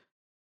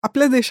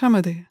आपल्या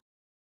देशामध्ये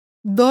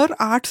दर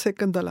 8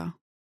 सेकंदाला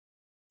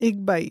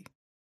एक बाई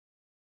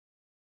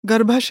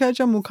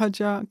गर्भाशयाच्या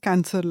मुखाच्या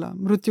कॅन्सरला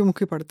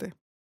मृत्युमुखी पडते.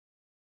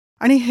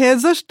 आणि हे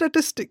जर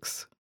स्टॅटिस्टिक्स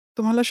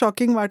तुम्हाला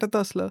शॉकिंग वाटत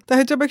असलं तर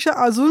ह्याच्यापेक्षा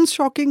अजून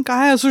शॉकिंग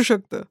काय असू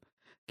शकतं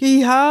की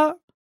ह्या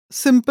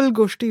सिम्पल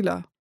गोष्टीला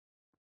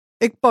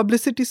एक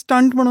पब्लिसिटी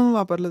स्टंट म्हणून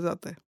वापरलं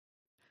जात आहे.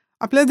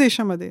 आपल्या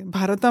देशामध्ये,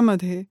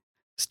 भारतामध्ये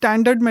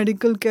स्टँडर्ड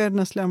मेडिकल केअर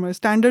नसल्यामुळे,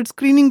 स्टँडर्ड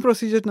स्क्रीनिंग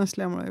प्रोसिजर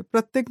नसल्यामुळे,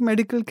 प्रत्येक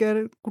मेडिकल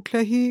केअर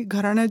कुठल्याही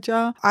घराण्याच्या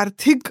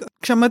आर्थिक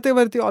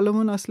क्षमतेवरती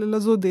अवलंबून असलेला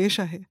जो देश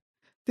आहे,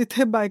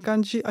 तिथे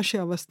बायकांची अशी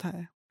अवस्था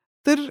आहे.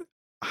 तर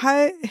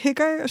हे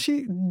काय अशी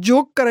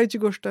जोक करायची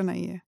गोष्ट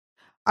नाही आहे.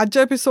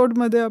 आजच्या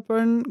एपिसोडमध्ये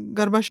आपण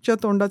गर्भाशयाच्या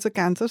तोंडाचं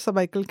कॅन्सर,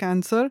 सर्व्हायकल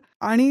कॅन्सर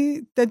आणि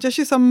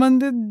त्याच्याशी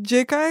संबंधित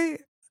जे काय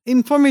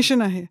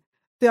इन्फॉर्मेशन आहे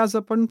ते आज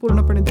आपण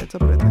पूर्णपणे द्यायचा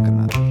प्रयत्न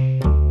करणार आहोत.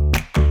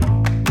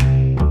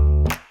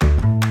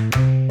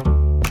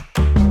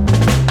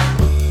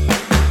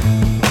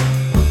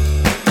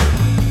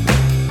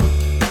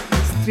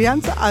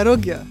 स्त्रियांचं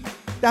आरोग्य,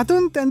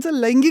 त्यातून त्यांचं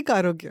लैंगिक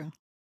आरोग्य,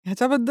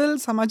 ह्याच्याबद्दल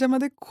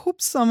समाजामध्ये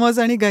खूप समज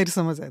आणि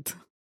गैरसमज आहेत.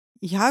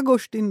 ह्या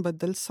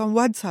गोष्टींबद्दल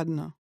संवाद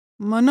साधणं,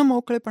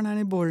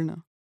 मनमोकळेपणाने बोलणं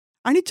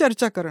आणि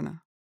चर्चा करणं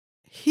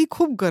ही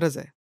खूप गरज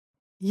आहे.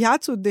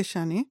 याच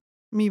उद्देशाने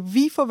मी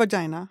व्ही फॉर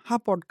वजायना हा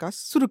पॉडकास्ट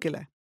सुरू केला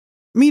आहे.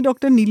 मी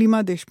डॉक्टर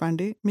नीलिमा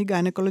देशपांडे, मी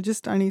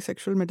गायनेकोलॉजिस्ट आणि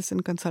सेक्शुअल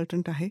मेडिसिन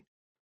कन्सल्टंट आहे.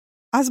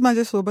 आज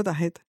माझ्यासोबत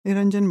आहेत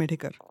Niranjan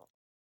Medhekar,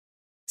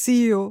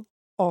 CEO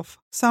of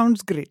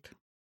sounds great.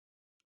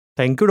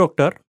 Thank you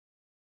doctor.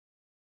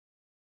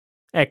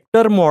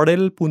 Actor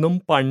model Poonam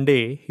Pandey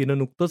हिनं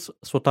नुकतंच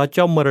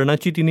स्वतःच्या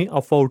मरणाची तिने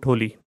अफवा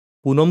उठवली.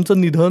 पूनमचं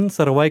निधन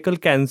सर्व्हायकल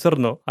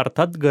कॅन्सरनं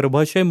अर्थात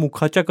गर्भाशय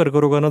मुखाच्या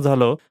कर्करोगानं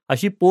झालं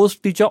अशी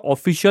पोस्ट तिच्या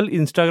ऑफिशियल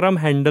इंस्टाग्राम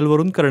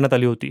हँडलवरून करण्यात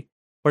आली होती.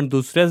 पण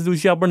दुसऱ्याच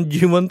दिवशी आपण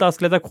जिवंत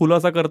असल्याचा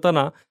खुलासा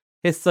करताना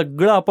हे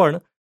सगळं आपण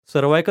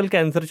सर्व्हायकल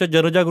कॅन्सरच्या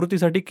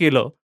जनजागृतीसाठी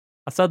केलं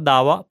असा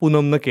दावा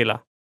पूनमनं केला.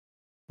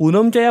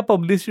 पूनमच्या या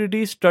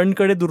पब्लिसिटी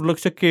स्टंटकडे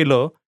दुर्लक्ष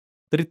केलं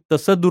तरी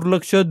तसं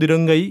दुर्लक्ष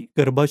दिरंगाई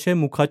गर्भाशय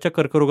मुखाच्या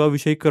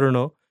कर्करोगाविषयी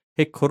करणं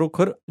हे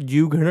खरोखर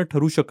जीवघेणं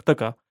ठरू शकतं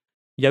का,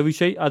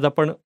 याविषयी आज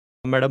आपण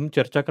मॅडम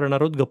चर्चा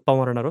करणार आहोत, गप्पा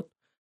मारणार आहोत.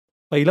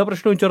 पहिला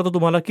प्रश्न विचारतो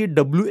तुम्हाला की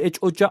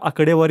WHO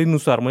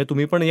आकडेवारीनुसार, म्हणजे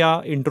तुम्ही पण या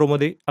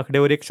इंट्रोमध्ये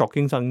आकडेवारी एक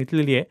शॉकिंग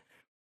सांगितलेली आहे,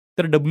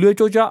 तर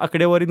WHO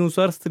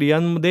आकडेवारीनुसार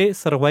स्त्रियांमध्ये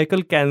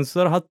सर्व्हायकल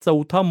कॅन्सर हा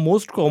 4था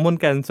मोस्ट कॉमन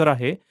कॅन्सर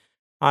आहे.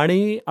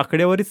 आणि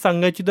आकडेवारीत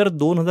सांगायची तर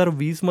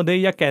 2020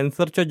 या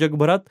कॅन्सरच्या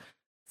जगभरात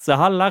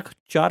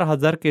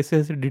 6,04,000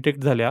 केसेस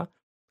डिटेक्ट झाल्या,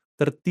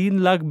 तर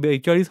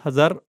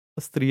 3,42,000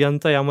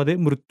 स्त्रियांचा यामध्ये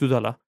मृत्यू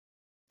झाला.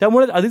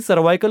 त्यामुळे आधी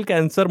सर्व्हायकल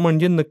कॅन्सर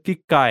म्हणजे नक्की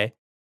काय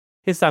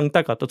हे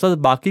सांगता का? तसंच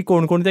बाकी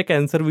कोणकोणत्या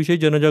कॅन्सरविषयी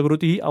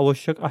जनजागृती ही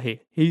आवश्यक आहे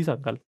हेही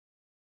सांगाल?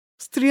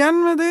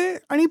 स्त्रियांमध्ये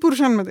आणि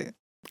पुरुषांमध्ये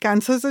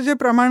कॅन्सरचं जे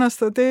प्रमाण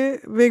असतं ते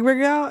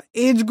वेगवेगळ्या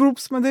एज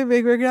ग्रुप्समध्ये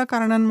वेगवेगळ्या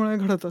कारणांमुळे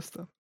घडत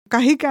असतं.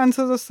 काही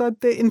कॅन्सर्स असतात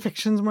ते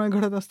इन्फेक्शन्समुळे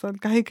घडत असतात,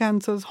 काही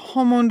कॅन्सर्स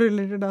हॉर्मोन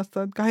रिलेटेड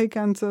असतात, काही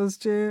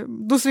कॅन्सर्सचे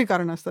दुसरी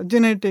कारणं असतात,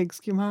 जेनेटिक्स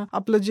किंवा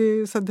आपलं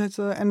जे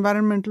सध्याचं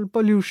एन्व्हायरमेंटल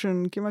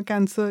पोल्युशन किंवा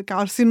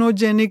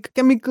कार्सिनोजेनिक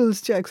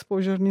केमिकल्सच्या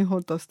एक्सपोजरनी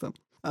होत असतं.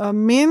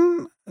 मेन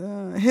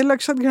हे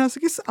लक्षात घेणं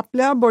असं की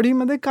आपल्या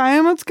बॉडीमध्ये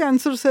कायमच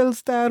कॅन्सर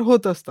सेल्स तयार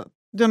होत असतात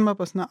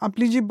जन्मापासून.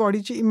 आपली जी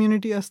बॉडीची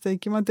इम्युनिटी असते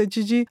किंवा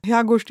त्याची जी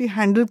ह्या गोष्टी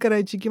हँडल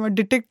करायची किंवा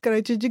डिटेक्ट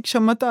करायची जी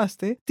क्षमता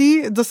असते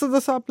ती जसं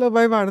जसं आपलं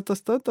वय वाढत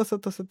असतं तसं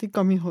तसं ती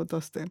कमी होत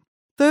असते.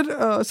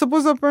 तर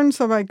सपोज आपण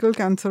सर्व्हायकल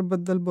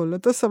कॅन्सरबद्दल बोललो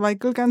तर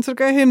सर्व्हायकल कॅन्सर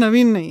काय हे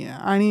नवीन नाही आहे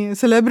आणि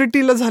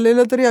सेलिब्रिटीला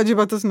झालेलं तरी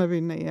अजिबातच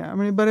नवीन नाही आहे.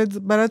 म्हणजे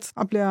बऱ्याच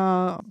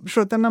आपल्या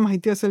श्रोत्यांना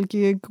माहिती असेल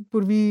की एक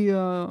पूर्वी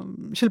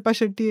शिल्पा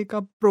शेट्टी एका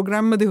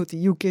प्रोग्राममध्ये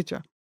होती UKच्या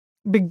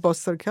बिग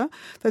बॉस सारख्या.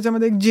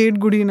 त्याच्यामध्ये एक जेड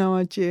गुडी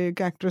नावाची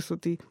एक ॲक्ट्रेस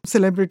होती,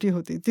 सेलिब्रिटी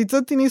होती.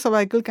 तिने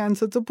सर्व्हायकल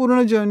कॅन्सरचं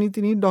पूर्ण जर्नी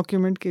तिने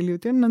डॉक्युमेंट केली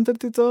होती आणि नंतर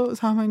तिचं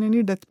 6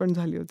 महिन्यांनी डेथ पण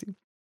झाली होती.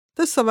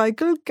 तर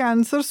सर्व्हायकल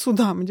कॅन्सर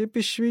सुद्धा म्हणजे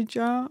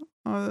पिशवीच्या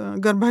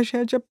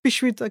गर्भाशयाच्या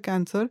पिशवीचा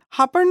कॅन्सर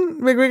हा पण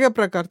वेगवेगळ्या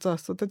प्रकारचा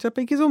असतो.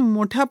 त्याच्यापैकी जो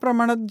मोठ्या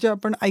प्रमाणात जे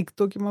आपण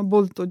ऐकतो किंवा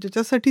बोलतो,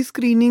 ज्याच्यासाठी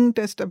स्क्रीनिंग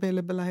टेस्ट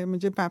अवेलेबल आहे,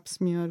 म्हणजे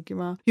पॅप्समियर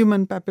किंवा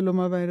ह्युमन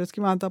पॅपिलोमा व्हायरस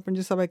किंवा आता आपण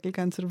जे सर्व्हायकल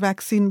कॅन्सर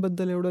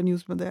वॅक्सिनबद्दल एवढं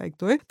न्यूजमध्ये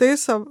ऐकतोय, ते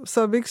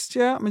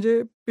सर्व्हिक्सच्या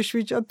म्हणजे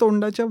पिशवीच्या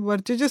तोंडाच्या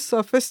वरचे जे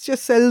सरफेसचे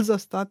सेल्स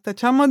असतात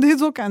त्याच्यामध्ये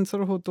जो कॅन्सर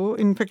होतो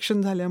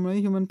इन्फेक्शन झाल्यामुळे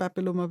ह्युमन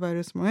पॅपिलोमा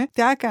व्हायरसमुळे,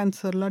 त्या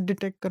कॅन्सरला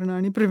डिटेक्ट करणं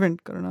आणि प्रिव्हेंट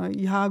करणं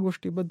ह्या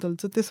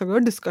गोष्टीबद्दलचं ते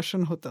सगळं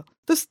डिस्कशन होतं.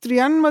 तर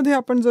स्त्रियांमध्ये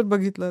आपण जर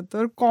बघितलं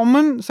तर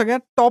कॉमन सगळ्यात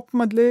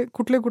टॉपमधले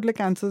कुठले कुठले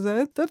कॅन्सर्स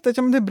आहेत, तर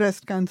त्याच्यामध्ये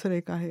ब्रेस्ट कॅन्सर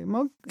एक आहे.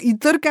 मग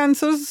इतर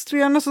कॅन्सर्स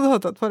स्त्रियांना सुद्धा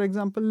होतात. फॉर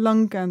एक्झाम्पल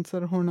लंग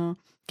कॅन्सर होणं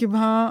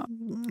किंवा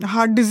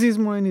हार्ट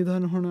डिझीजमुळे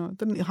निधन होणं.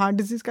 तर हार्ट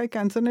डिझीज काही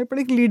कॅन्सर नाही पण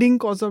एक लिडिंग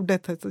कॉज ऑफ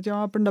डेथ आहे. तर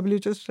जेव्हा आपण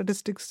WHO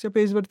स्टॅटिस्टिक्सच्या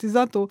पेजवरती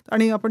जातो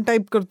आणि आपण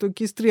टाईप करतो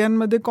की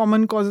स्त्रियांमध्ये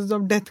कॉमन कॉजेस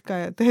ऑफ डेथ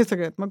काय आहेत, तर हे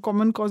सगळे आहेत. मग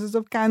common causes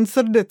of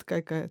cancer death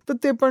काय काय आहेत, तर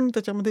ते पण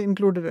त्याच्यामध्ये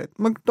इन्क्लुडेड आहेत.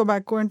 मग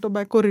टोबॅको अँड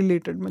टोबॅको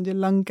रिलेटेड म्हणजे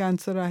लंग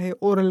कॅन्सर आहे,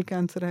 ओरल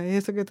कॅन्सर आहे,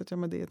 हे सगळे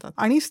त्याच्यामध्ये येतात.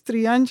 आणि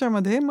स्त्रियांच्या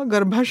मध्ये मग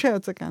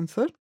गर्भाशयाचं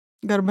कॅन्सर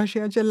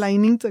गर्भाशयाच्या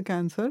लाइनिंगचं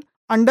कॅन्सर,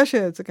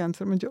 अंडाशयाचं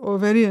कॅन्सर म्हणजे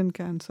ovarian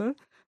cancer,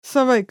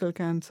 cervical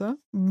cancer,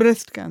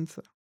 breast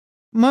cancer.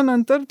 मग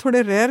नंतर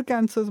थोडे रेअर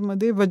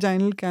कॅन्सर्समध्ये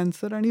वजायनल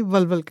कॅन्सर आणि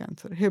वल्वल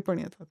कॅन्सर हे पण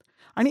येतात.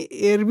 आणि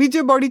एरवी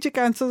जे बॉडीचे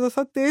कॅन्सर्स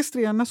असतात ते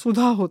स्त्रियांना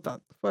सुद्धा होतात.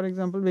 फॉर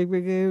एक्झाम्पल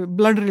वेगवेगळे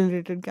ब्लड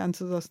रिलेटेड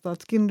कॅन्सर्स असतात,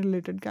 स्किन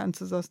रिलेटेड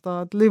कॅन्सर्स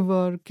असतात,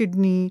 लिव्हर,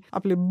 किडनी,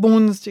 आपले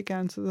बोन्सचे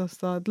कॅन्सर्स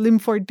असतात,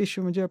 लिम्फॉइड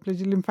टिश्यू म्हणजे आपली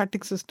जी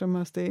लिम्फॅटिक सिस्टम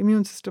असते,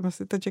 इम्युन सिस्टम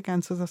असते त्याचे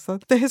कॅन्सर्स असतात.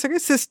 तर हे सगळे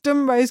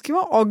सिस्टम वाईज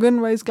किंवा ऑर्गन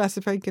वाईज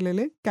क्लासिफाय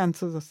केलेले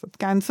कॅन्सर्स असतात.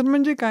 कॅन्सर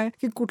म्हणजे काय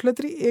की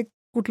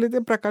कुठले ते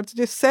प्रकारचे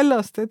जे सेल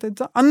असते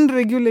त्याचं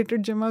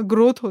अनरेग्युलेटेड जेव्हा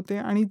ग्रोथ होते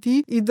आणि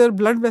ती इधर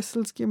ब्लड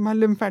वेसल्स किंवा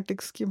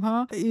लिम्फॅटिक्स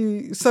किंवा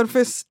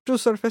सरफेस टू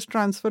सरफेस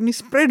ट्रान्सफरनी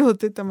स्प्रेड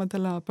होते, तेव्हा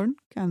त्याला आपण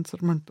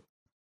कॅन्सर म्हणतो.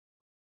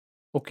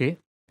 ओके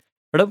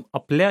मॅडम,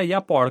 आपल्या या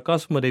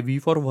पॉडकास्टमध्ये व्ही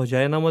फॉर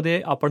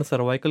व्हजायनामध्ये आपण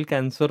सर्व्हायकल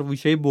कॅन्सर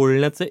विषयी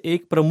बोलण्याचं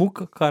एक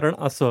प्रमुख कारण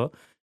असं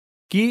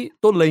की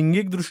तो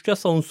लैंगिकदृष्ट्या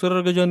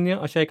संसर्गजन्य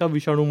अशा एका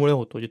विषाणूमुळे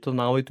होतो, जिचं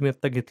नावही तुम्ही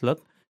आता घेतलं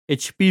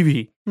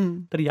HPV.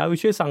 तर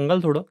याविषयी सांगाल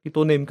थोडं की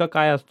तो नेमका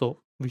काय असतो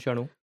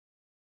विषाणू?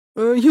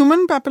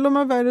 ह्युमन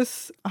पॅपिलोमा व्हायरस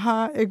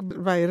हा एक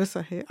व्हायरस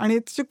आहे आणि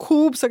त्याचे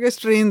खूप सगळे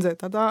स्ट्रेन्स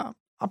आहेत. आता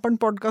आपण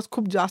पॉडकास्ट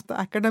खूप जास्त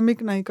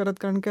अकॅडमिक नाही करत,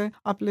 कारण काय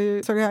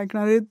आपले सगळे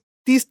ऐकणारे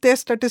ते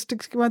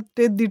स्टॅटिस्टिक्स किंवा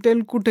ते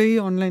डिटेल कुठेही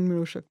ऑनलाईन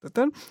मिळू शकतं.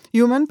 तर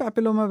ह्युमन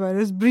पॅपिलोमा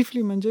व्हायरस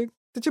ब्रीफली म्हणजे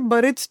त्याचे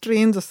बरेच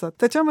स्ट्रेन्स असतात.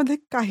 त्याच्यामध्ये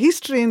काही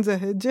स्ट्रेन्स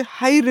आहेत जे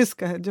हाय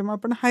रिस्क आहेत. जेव्हा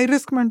आपण हाय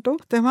रिस्क म्हणतो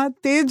तेव्हा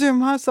ते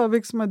जेव्हा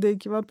सर्विक्समध्ये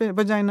किंवा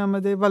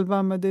वजायनामध्ये,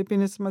 वल्वामध्ये,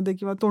 पेनिसमध्ये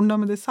किंवा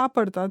तोंडामध्ये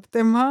सापडतात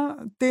तेव्हा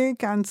ते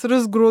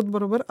कॅन्सरस ग्रोथ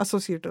बरोबर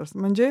असोसिएटेड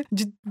असतात. म्हणजे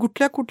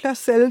कुठल्या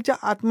सेलच्या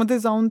आतमध्ये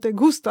जाऊन ते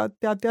घुसतात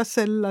त्या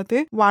सेलला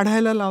ते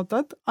वाढायला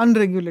लावतात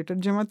अनरेग्युलेटेड.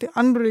 जेव्हा ते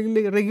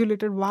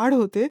अनरेग्युलेटेड वाढ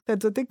होते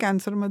त्याचं ते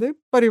कॅन्सरमध्ये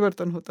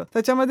परिवर्तन होतं.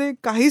 त्याच्यामध्ये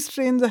काही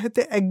स्ट्रेन्स आहेत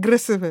ते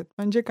ॲग्रेसिव्ह आहेत.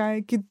 म्हणजे काय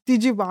की ती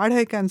जी वाढ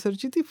आहे कॅन्सरची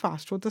ती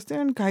फास्ट होत असते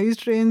आणि काही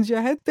स्ट्रेन्स जे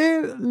आहेत ते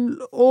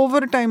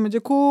ओव्हर टाईम म्हणजे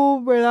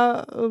खूप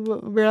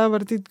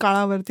वेळावरती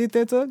काळावरती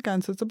त्याचं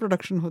कॅन्सरचं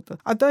प्रोडक्शन होतं.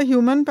 आता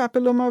ह्युमन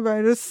पॅपिलोमा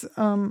व्हायरस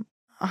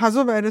हा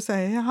जो व्हायरस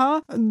आहे हा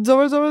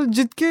जवळजवळ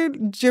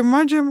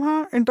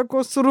जेव्हा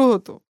इंटरकोर्स सुरू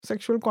होतो,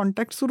 सेक्शुअल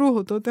कॉन्टॅक्ट सुरू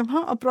होतो,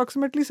 तेव्हा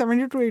अप्रॉक्सिमेटली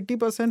 70 to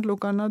 80%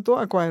 लोकांना तो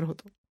अक्वायर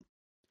होतो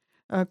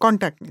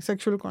कॉन्टॅक्टनी,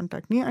 सेक्शुअल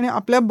कॉन्टॅक्टनी. आणि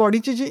आपल्या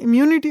बॉडीची जी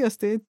इम्युनिटी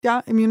असते त्या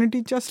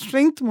इम्युनिटीच्या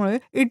स्ट्रेंथमुळे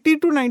 80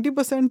 to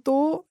 90% तो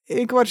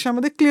 1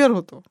 वर्षामध्ये क्लिअर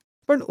होतो.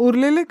 पण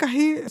उरलेले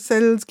काही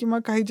सेल्स किंवा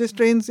काही जे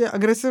स्ट्रेन्स जे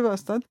अग्रेसिव्ह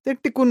असतात ते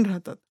टिकून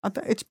राहतात.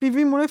 आता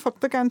HPVमुळे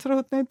फक्त कॅन्सर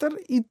होत नाही तर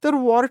इतर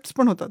वॉर्ट्स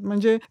पण होतात.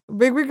 म्हणजे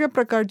वेगवेगळ्या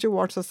प्रकारचे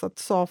वॉर्ट्स असतात.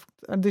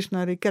 सॉफ्ट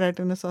दिसणारे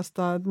केराटिनस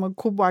असतात, मग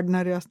खूप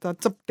वाढणारे असतात,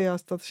 चपटे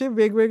असतात, असे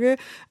वेगवेगळे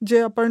जे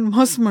आपण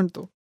म्हस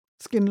म्हणतो,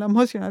 स्किनला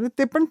म्हस येणारे,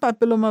 ते पण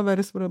पॅपिलोमा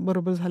व्हायरस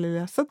बरोबर झालेले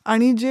असतात.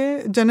 आणि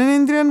जे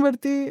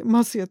जननेंद्रियांवरती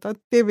म्हस येतात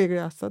ते वेगळे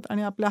असतात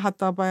आणि आपल्या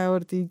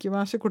हातापायावरती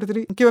किंवा असे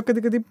कुठेतरी किंवा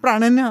कधी कधी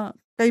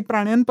काही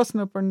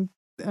प्राण्यांपासून पण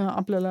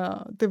आपल्याला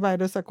ते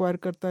व्हायरस अक्वायर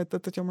करता येतं.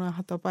 त्याच्यामुळे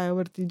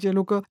हातापायावरती जे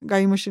लोक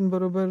गाई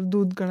म्हशींबरोबर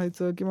दूध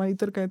काढायचं किंवा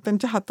इतर काय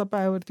त्यांच्या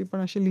हातापायावरती पण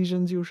असे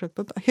लिजन्स येऊ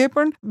शकतात. हे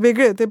पण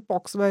वेगळे, ते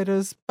पॉक्स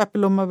व्हायरस,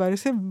 पॅपिलोमा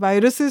व्हायरस, हे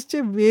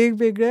व्हायरसेसचे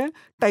वेगवेगळे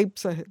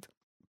टाईप्स आहेत.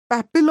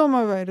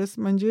 पॅपिलोमा व्हायरस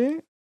म्हणजे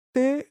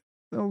ते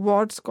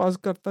वॉर्ट्स कॉज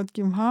करतात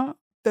किंवा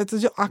त्याचा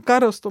जो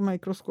आकार असतो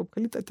मायक्रोस्कोप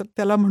खाली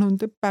त्याला म्हणून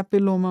ते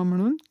पॅपिलोमा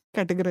म्हणून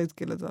कॅटेगराईज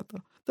केलं जातं.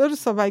 तर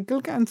सर्व्हायकल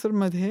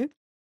कॅन्सरमध्ये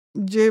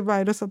जे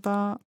व्हायरस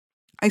आता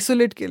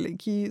आयसोलेट केले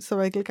की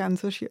सर्व्हायकल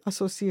कॅन्सरशी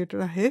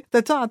असोसिएटेड आहे,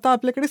 त्याचा आता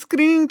आपल्याकडे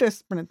स्क्रीनिंग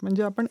टेस्ट पण आहेत.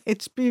 म्हणजे आपण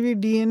HPV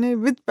DNA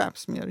with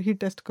पॅप्समियर he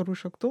taste करू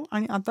शकतो.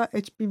 आणि आता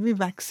HPV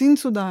वॅक्सिन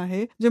सुद्धा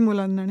आहे जे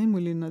मुलांना आणि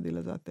मुलींना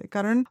दिलं जाते.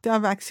 कारण त्या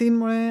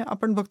वॅक्सिनमुळे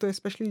आपण बघतोय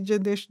स्पेशली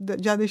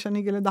ज्या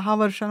देशांनी गेल्या 10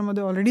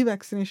 वर्षांमध्ये ऑलरेडी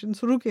वॅक्सिनेशन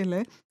सुरू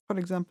केलंय, फॉर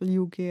एक्झाम्पल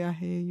UK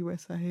आहे,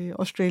 US आहे,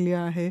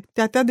 ऑस्ट्रेलिया आहे,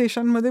 त्या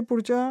देशांमध्ये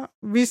पुढच्या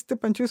 20 ते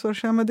 25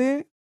 वर्षामध्ये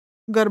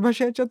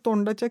गर्भाशयाच्या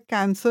तोंडाच्या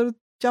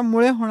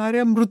कॅन्सरच्यामुळे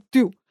होणाऱ्या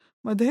मृत्यू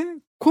मध्ये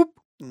खूप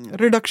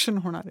रिडक्शन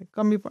होणार आहे,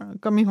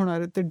 कमी होणार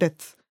आहे ते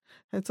डेथ्स.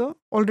 ह्याचं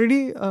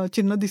ऑलरेडी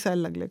चिन्ह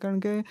दिसायला लागले, कारण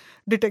की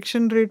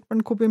डिटेक्शन रेट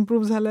पण खूप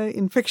इम्प्रूव्ह झालाय,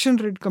 इन्फेक्शन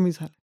रेट कमी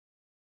झालं.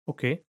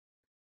 ओके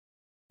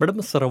मॅडम,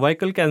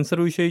 सर्व्हायकल कॅन्सर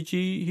विषयीची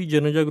ही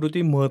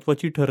जनजागृती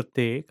महत्त्वाची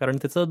ठरते, कारण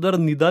त्याचं जर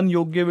निदान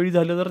योग्य वेळी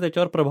झालं तर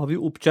त्याच्यावर प्रभावी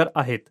उपचार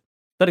आहेत.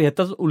 तर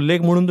ह्याचाच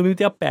उल्लेख म्हणून तुम्ही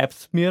त्या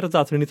पॅप्समियर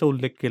चाचणीचा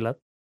उल्लेख केलात,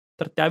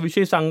 तर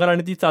त्याविषयी सांगाल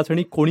आणि ती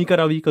चाचणी कोणी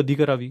करावी, कधी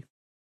करावी?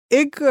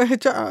 एक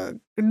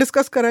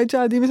डिस्कस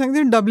करायच्या आधी मी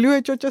सांगते,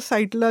 WHO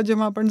साईटला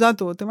जेव्हा आपण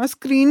जातो तेव्हा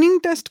स्क्रीनिंग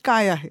टेस्ट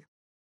काय आहे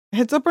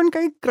ह्याचं पण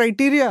काही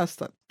क्रायटेरिया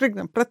असतात.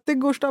 प्रत्येक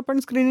गोष्ट आपण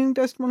स्क्रीनिंग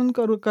टेस्ट म्हणून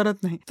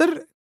करत नाही. तर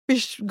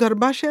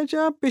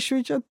गर्भाशयाच्या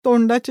पिशवीच्या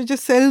तोंडाचे जे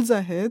सेल्स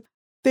आहेत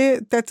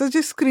त्याचं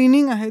जे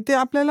स्क्रीनिंग आहे ते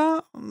आपल्याला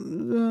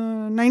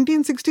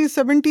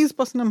 1960s-70s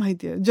पासून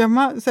माहिती आहे.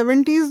 जेव्हा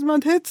 70s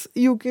मध्येच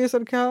UK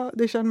सारख्या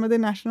देशांमध्ये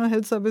national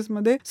health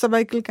सर्व्हिसमध्ये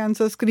cervical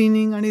cancer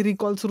screening आणि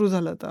रिकॉल सुरू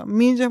झाला होता.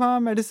 मी जेव्हा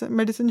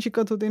मेडिसिन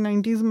शिकत होते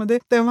 90s मध्ये,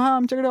 तेव्हा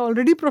आमच्याकडे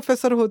ऑलरेडी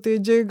प्रोफेसर होते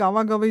जे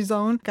गावागावी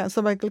जाऊन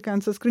सर्व्हायकल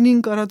कॅन्सर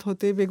स्क्रीनिंग करत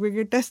होते,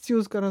 वेगवेगळे टेस्ट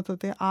यूज करत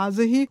होते.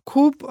 आजही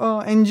खूप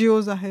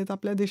NGOs आहेत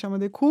आपल्या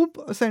देशामध्ये,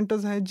 खूप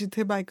सेंटर्स आहेत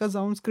जिथे बायका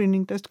जाऊन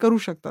स्क्रीनिंग टेस्ट करू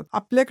शकतात.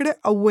 आपल्याकडे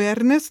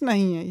अवेअरनेस नाही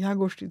आहे ह्या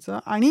गोष्टीचं,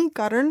 आणि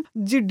कारण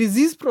जी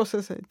डिझीज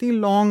प्रोसेस आहे ती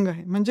लॉंग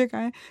आहे. म्हणजे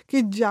काय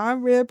की ज्या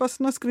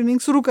वेळेपासून स्क्रीनिंग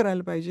सुरू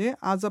करायला पाहिजे,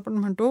 आज आपण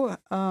म्हणतो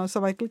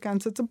सर्व्हायकल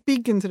कॅन्सरचं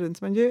पीक इन्सिडेन्स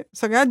म्हणजे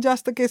सगळ्यात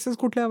जास्त केसेस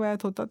कुठल्या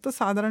वयात होतात, तर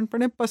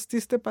साधारणपणे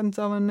 35 ते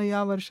 55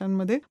 या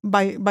वर्षांमध्ये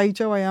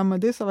बाईच्या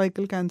वयामध्ये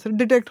सर्व्हायकल कॅन्सर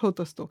डिटेक्ट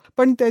होत असतो.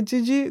 पण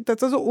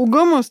त्याचा जो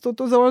उगम असतो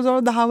तो जवळजवळ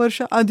 10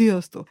 वर्ष आधी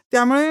असतो.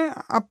 त्यामुळे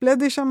आपल्या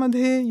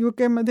देशामध्ये,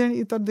 UK मध्ये आणि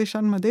इतर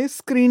देशांमध्ये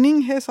स्क्रीनिंग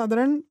हे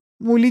साधारण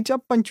मुलीच्या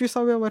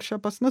 25व्या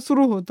वर्षापासून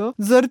सुरू होतं,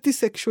 जर ती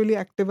सेक्शुअली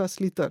ऍक्टिव्ह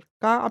असली तर.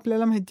 का?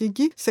 आपल्याला माहितीये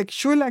की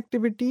सेक्शुअल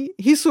ऍक्टिव्हिटी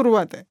ही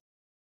सुरुवात आहे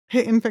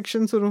हे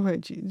इन्फेक्शन सुरू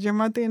व्हायची.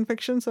 जेव्हा ते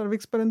इन्फेक्शन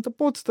सर्व्हिक्स पर्यंत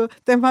पोहोचतं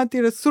तेव्हा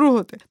ती सुरू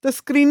होते. तर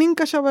स्क्रीनिंग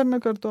कशावरनं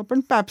करतो आपण?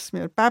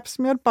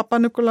 पॅप्समियर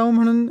पापानिकोलाऊ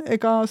म्हणून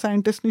एका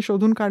सायंटिस्टनी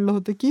शोधून काढलं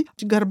होतं की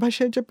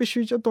गर्भाशयाच्या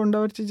पिशवीच्या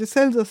तोंडावरचे जे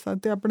सेल्स असतात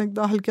ते आपण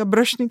एकदा हलक्या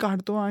ब्रशनी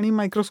काढतो आणि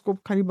मायक्रोस्कोप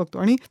खाली बघतो.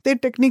 आणि ते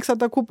टेक्निक्स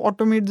आता खूप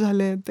ऑटोमेट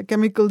झाले, ते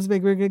केमिकल्स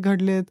वेगवेगळे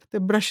घडलेत, ते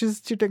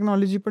ब्रशेसची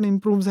टेक्नॉलॉजी पण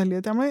इम्प्रूव्ह झाली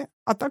आहे. त्यामुळे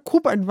आता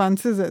खूप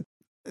ॲडव्हान्सेस आहेत.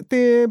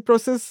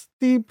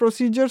 ती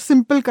प्रोसिजर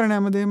सिम्पल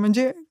करण्यामध्ये.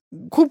 म्हणजे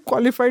खूप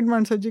क्वालिफाईड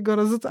माणसाची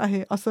गरजच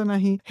आहे असं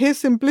नाही. हे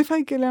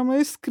सिम्प्लिफाय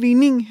केल्यामुळे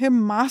स्क्रीनिंग हे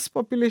मास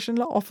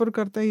पॉप्युलेशनला ऑफर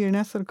करता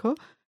येण्यासारखं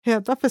हे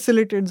आता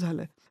फॅसिलिटेट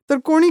झालंय. तर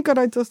कोणी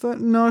करायचं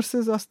असतं?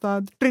 नर्सेस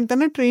असतात,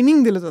 त्यांना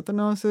ट्रेनिंग दिलं जातं.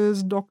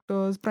 Nurses,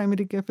 doctors,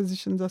 primary care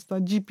physicians असतात,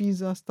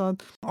 GPs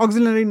असतात,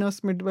 ऑक्झिलरी नर्स,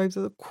 मिडवाईफ्स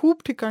असतात.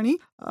 खूप ठिकाणी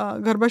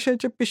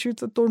गर्भाशयाच्या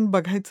पिशवीचं तोंड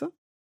बघायचं,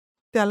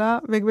 त्याला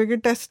वेगवेगळे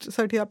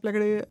टेस्टसाठी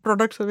आपल्याकडे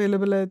प्रोडक्ट्स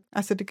अवेलेबल आहेत.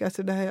 ॲसिटिक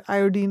ॲसिड आहे,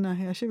 आयोडीन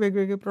आहे, असे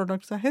वेगवेगळे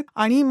प्रोडक्ट्स आहेत.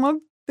 आणि मग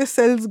ते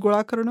सेल्स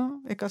गोळा करणं,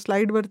 एका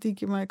स्लाईडवरती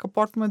किंवा एका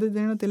पॉटमध्ये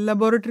देणं, ते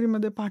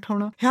लॅबोरेटरीमध्ये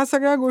पाठवणं, ह्या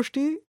सगळ्या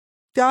गोष्टी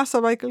त्या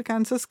सर्व्हायकल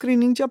कॅन्सर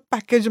स्क्रीनिंगच्या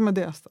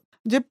पॅकेजमध्ये असतात.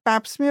 जे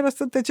पॅप्समियर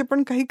असतात त्याचे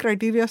पण काही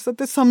क्रायटेरिया असतात,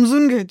 ते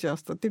समजून घ्यायचे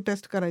असतात ती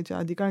टेस्ट करायच्या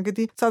आधी. कारण की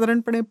ती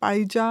साधारणपणे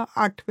पाळीच्या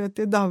 8व्या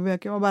ते 10व्या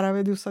किंवा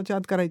 12व्या दिवसाच्या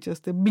आत करायची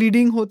असते.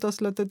 ब्लिडिंग होत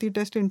असलं तर ती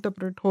टेस्ट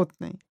इंटरप्रेट होत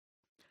नाही.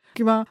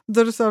 किंवा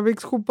जर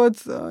सर्व्हिक्स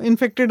खूपच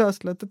इन्फेक्टेड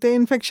असलं तर ते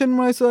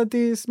इन्फेक्शनमुळे सुद्धा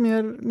ती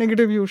स्मिअर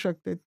निगेटिव्ह येऊ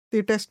शकते,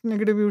 ती टेस्ट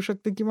निगेटिव्ह येऊ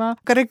शकते, किंवा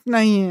करेक्ट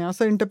नाही आहे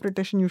असं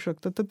इंटरप्रिटेशन येऊ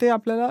शकतं. तर ते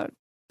आपल्याला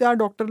त्या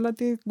डॉक्टरला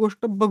ती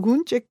गोष्ट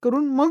बघून, चेक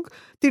करून मग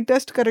ती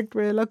टेस्ट करेक्ट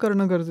वेळेला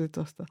करणं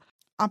गरजेचं असतं.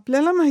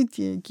 आपल्याला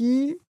माहिती आहे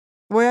की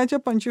वयाच्या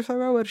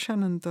 25व्या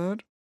वर्षानंतर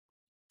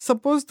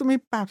सपोज तुम्ही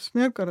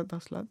पॅप्समियर करत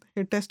असलात,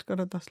 हे टेस्ट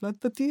करत असलात,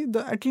 तर ती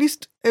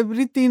ॲटलिस्ट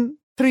एव्हरी 3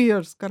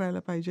 इयर्स करायला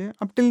पाहिजे,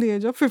 up till the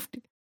age of 50.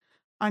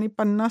 आणि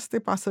 50 ते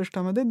 65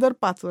 मध्ये दर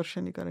 5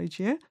 वर्षांनी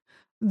करायची आहे.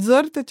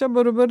 जर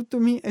त्याच्याबरोबर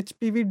तुम्ही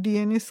HPV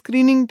DNA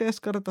स्क्रीनिंग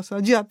टेस्ट करत असाल,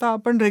 जी आता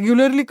आपण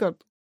रेग्युलरली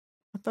करतो.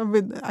 आता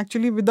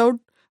ॲक्च्युअली विदाऊट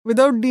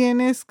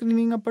DNA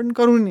स्क्रीनिंग आपण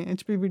करू नये.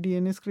 HPV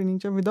DNA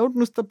स्क्रीनिंगच्या विदाऊट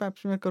नुसतं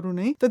पॅप्समियर करू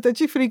नये. तर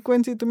त्याची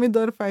फ्रिक्वेन्सी तुम्ही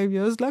दर 5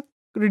 इयर्सला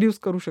रिड्यूस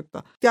करू शकता.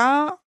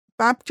 त्या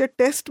पॅपच्या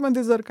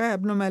टेस्टमध्ये जर काय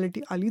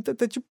ॲबनॉर्मॅलिटी आली तर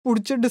त्याची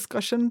पुढचे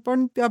डिस्कशन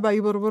पण त्या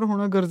बाईबरोबर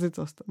होणं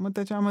गरजेचं असतं. मग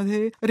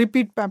त्याच्यामध्ये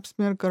रिपीट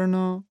पॅप्समियर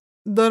करणं,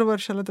 दर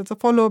वर्षाला त्याचा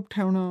फॉलोअप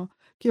ठेवणं,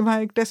 किंवा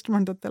एक टेस्ट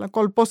म्हणतात त्याला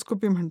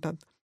कॉल्पोस्कोपी म्हणतात.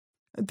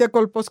 त्या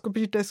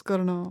कॉल्पोस्कोपीची टेस्ट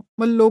करणं,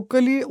 मग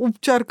लोकली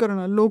उपचार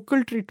करणं,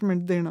 लोकल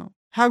ट्रीटमेंट देणं,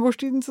 ह्या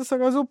गोष्टींचा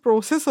सगळा जो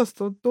प्रोसेस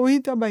असतो तोही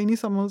त्या बाईनी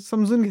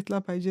समजून घेतला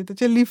पाहिजे.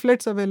 त्याचे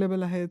लिफलेट्स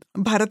अवेलेबल आहेत.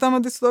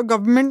 भारतामध्ये सुद्धा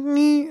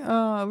गव्हर्नमेंटनी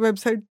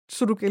वेबसाईट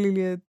सुरू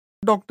केलेली आहे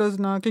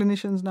डॉक्टर्सना,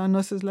 क्लिनिशियन्सना,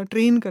 नर्सेसला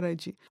ट्रेन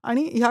करायची,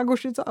 आणि ह्या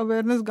गोष्टीचं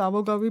अवेअरनेस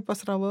गावोगावी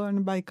पसरावं आणि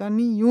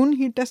बायकांनी येऊन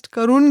ही टेस्ट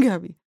करून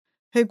घ्यावी.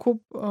 हे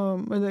खूप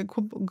म्हणजे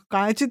खूप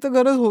काळाची तर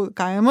गरज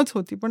कायमच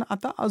होती, पण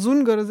आता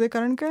अजून गरज आहे.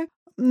 कारण काय,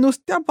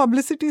 नुसत्या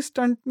पब्लिसिटी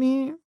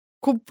स्टंटनी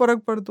खूप फरक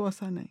पडतो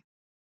असा नाही.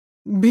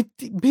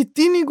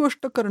 भीतीनी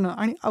गोष्ट करणं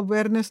आणि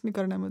अवेअरनेसनी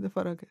करण्यामध्ये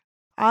फरक आहे.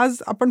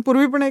 आज आपण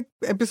पूर्वी पण एक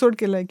एपिसोड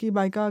केलाय की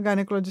बायका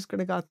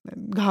गायनेकॉलॉजिस्टकडे जात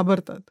नाहीत,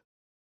 घाबरतात.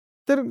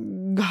 तर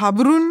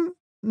घाबरून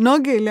न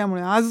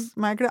गेल्यामुळे आज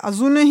माझ्याकडे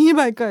अजूनही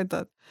बायका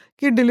येतात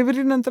की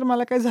डिलिव्हरी नंतर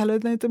मला काही झालं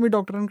नाही तर मी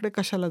डॉक्टरांकडे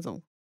कशाला जाऊ.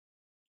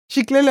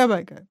 शिकलेल्या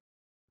बायका आहेत,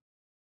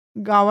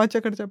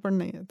 गावाच्याकडच्या पण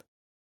नाही आहेत.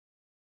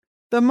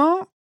 तर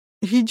मग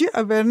ही जी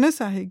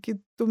अवेअरनेस आहे की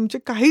तुमचे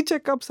काही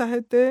चेकअप्स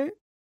आहेत ते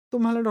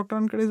तुम्हाला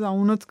डॉक्टरांकडे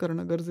जाऊनच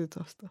करणं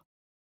गरजेचं असतं,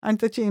 आणि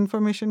त्याची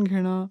इन्फॉर्मेशन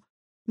घेणं,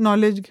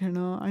 नॉलेज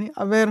घेणं आणि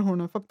अवेअर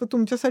होणं, फक्त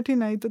तुमच्यासाठी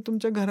नाही तर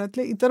तुमच्या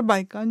घरातल्या इतर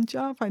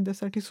बायकांच्या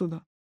फायद्यासाठी सुद्धा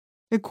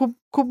हे खूप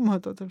खूप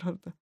महत्त्वाचं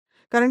ठरतं.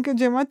 कारण की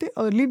जेव्हा ते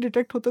अर्ली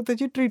डिटेक्ट होतं,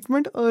 त्याची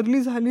ट्रीटमेंट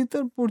अर्ली झाली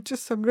तर पुढचे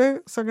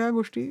सगळ्या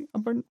गोष्टी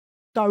आपण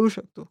टाळू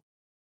शकतो.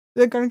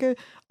 कारण की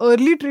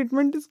early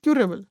treatment is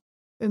curable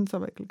in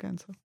cervical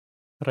cancer.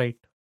 Right.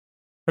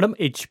 Madam,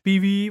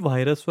 HPV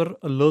व्हायरसवर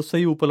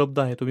लसही उपलब्ध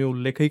आहे. तुम्ही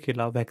उल्लेखही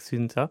केला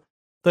व्हॅक्सिनचा.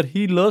 तर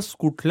ही लस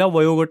कुठल्या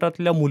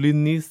वयोगटातल्या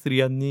मुलींनी,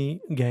 स्त्रियांनी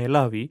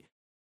घ्यायला हवी?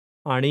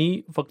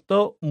 आणि फक्त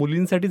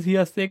मुलींसाठीच ही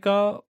असते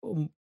का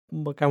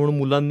काय म्हणू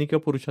मुलांनी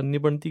किंवा पुरुषांनी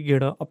पण ती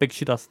घेणं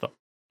अपेक्षित असतं?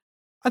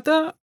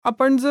 आता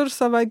आपण जर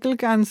सर्व्हायकल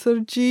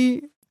कॅन्सरची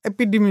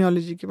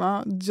एपिडेमिओलॉजी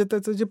किंवा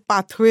त्याचं जे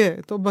पाथवे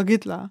आहे तो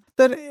बघितला,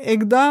 तर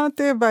एकदा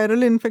ते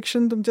व्हायरल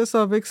इन्फेक्शन तुमच्या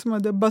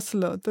सर्व्हिक्समध्ये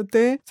बसलं, तर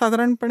ते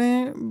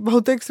साधारणपणे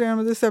बहुतेक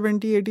स्त्रियांमध्ये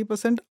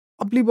 70-80%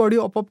 आपली बॉडी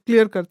आपोआप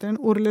क्लिअर करते आणि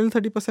उरलेलं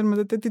 30%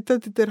 मध्ये ते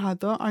तिथे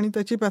राहतं आणि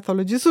त्याची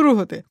पॅथॉलॉजी सुरू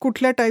होते.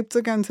 कुठल्या टाईपचं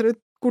कॅन्सर आहे,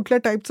 कुठल्या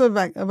टाईपचं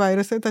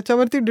व्हायरस आहे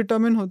त्याच्यावरती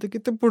डिटर्मिन होते की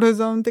ते पुढे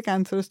जाऊन ते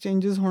कॅन्सरस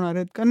चेंजेस होणार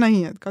आहेत का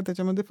नाही आहेत, का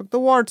त्याच्यामध्ये फक्त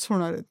वॉर्ड्स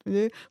होणार आहेत,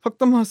 म्हणजे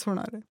फक्त म्हस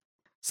होणार आहे.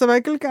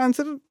 सर्व्हायकल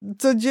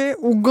कॅन्सरचं जे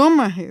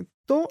उगम आहे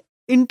तो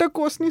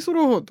इंटरकोर्सनी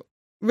सुरू होतो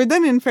विथ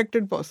अन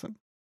इन्फेक्टेड पर्सन.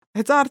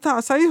 ह्याचा अर्थ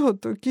असाही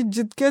होतो की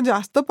जितके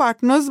जास्त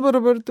पार्टनर्स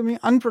बरोबर तुम्ही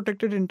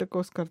अनप्रोटेक्टेड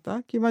इंटरकोर्स करता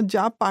किंवा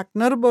ज्या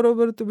पार्टनर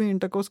बरोबर तुम्ही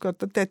इंटरकोर्स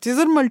करता त्याचे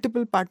जर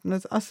मल्टिपल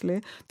पार्टनर्स असले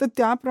तर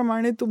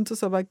त्याप्रमाणे तुमचं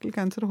सर्व्हायकल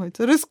कॅन्सर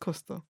व्हायचं रिस्क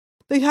असतं.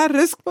 तर ह्या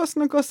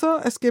रिस्कपासून कसं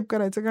एस्केप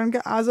करायचं, कारण की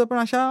आज आपण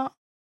अशा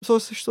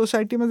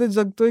सोसायटीमध्ये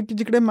जगतोय की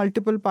जिकडे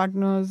multiple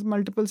partners,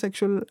 multiple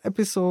sexual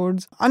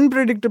episodes,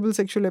 unpredictable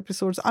sexual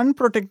episodes,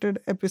 unprotected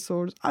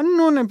episodes,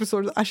 unknown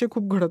episodes असे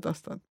खूप घडत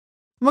असतात.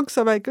 मग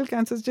सर्व्हायकल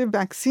कॅन्सरचे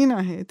वॅक्सिन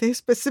आहे ते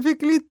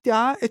स्पेसिफिकली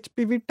त्या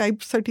HPV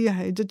टाईपसाठी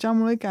आहे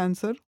ज्याच्यामुळे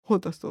कॅन्सर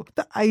होत असतो.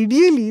 तर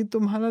आयडियली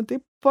तुम्हाला ते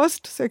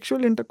फर्स्ट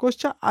सेक्शुअल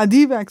इंटरकोर्सच्या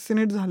आधी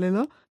वॅक्सिनेट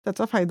झालेलं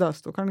त्याचा फायदा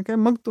असतो, कारण काय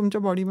मग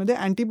तुमच्या बॉडीमध्ये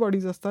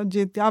अँटीबॉडीज असतात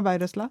जे त्या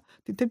व्हायरसला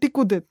तिथे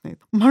टिकू देत नाहीत.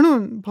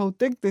 म्हणून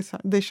बहुतेक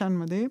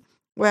देशांमध्ये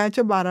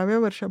वयाच्या 12व्या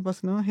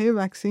वर्षापासून हे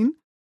वॅक्सिन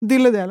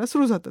दिलं द्यायला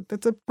सुरू जातात.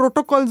 त्याचे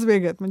प्रोटोकॉल्स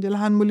वेगळे आहेत, म्हणजे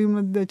लहान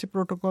मुलींमध्ये द्यायचे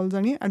प्रोटोकॉल्स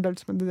आणि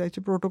अडल्ट्समध्ये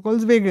द्यायचे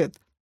प्रोटोकॉल्स वेगळे आहेत.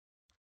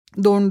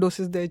 2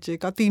 डोसेस द्यायचे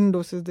का 3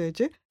 डोसेस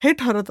द्यायचे हे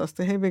ठरत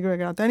असते. हे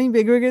वेगवेगळे आता आणि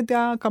वेगवेगळे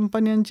त्या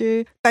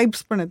कंपन्यांचे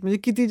टाईप्स पण आहेत, म्हणजे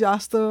किती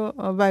जास्त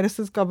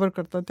व्हायरसेस कव्हर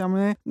करतात.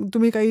 त्यामुळे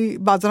तुम्ही काही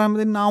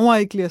बाजारामध्ये नावं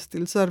ऐकली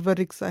असतील,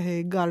 सर्व्हरिक्स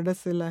आहे,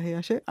 गार्डासेल आहे,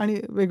 असे आणि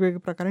वेगवेगळे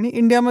प्रकार. आणि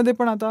इंडियामध्ये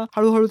पण आता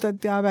हळूहळू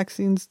त्या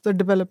वॅक्सिन्सचं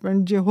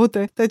डेव्हलपमेंट जे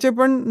होतंय त्याचे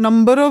पण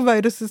नंबर ऑफ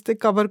व्हायरसेस ते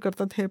कव्हर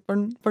करतात, हे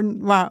पण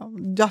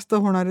जास्त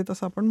होणार आहेत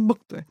असं आपण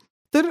बघतोय.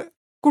 तर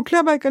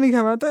कुठल्या बायकांनी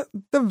घ्यावा,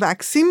 तर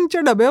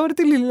वॅक्सिनच्या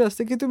डब्यावरती लिहिलेलं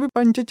असते की तुम्ही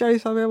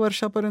 45व्या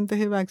वर्षापर्यंत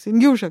हे वॅक्सिन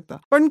घेऊ शकता.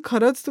 पण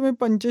खरंच तुम्ही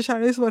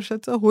 45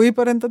 वर्षाचं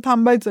होईपर्यंत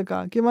थांबायचं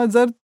का? किंवा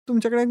जर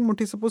तुमच्याकडे एक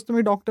मोठी सपोज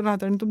तुम्ही डॉक्टर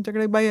आहात आणि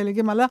तुमच्याकडे एक बाई आली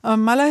की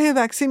मला हे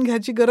वॅक्सिन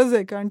घ्यायची गरज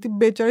आहे का, आणि ती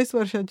 42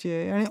 वर्षाची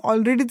आहे आणि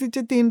ऑलरेडी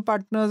तिचे 3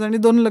 पार्टनर्स आणि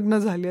 2 लग्न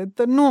झाली आहेत,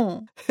 तर नो,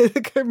 हे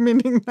काही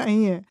मिनिंग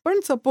नाहीये. पण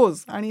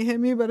सपोज, आणि हे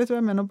मी बरेच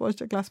वेळा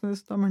मेनोपॉजच्या क्लासमध्ये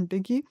सुद्धा म्हणते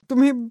की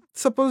तुम्ही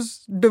सपोज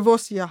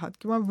डिवोर्सी आहात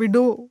किंवा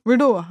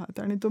विडो आहात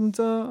आणि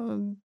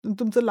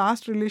तुमचं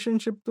लास्ट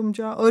रिलेशनशिप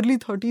तुमच्या अर्ली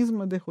 30s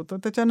मध्ये होतं,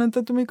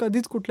 त्याच्यानंतर तुम्ही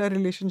कधीच कुठल्या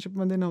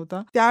रिलेशनशिपमध्ये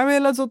नव्हता,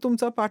 त्यावेळेला जो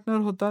तुमचा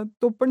पार्टनर होता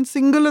तो पण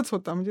सिंगलच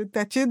होता, म्हणजे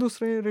त्याचे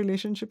दुसरे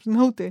रिलेशनशिप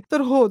नव्हते,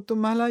 तर हो,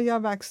 तुम्हाला या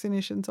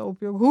वॅक्सिनेशनचा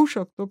उपयोग होऊ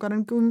शकतो,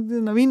 कारण की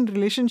नवीन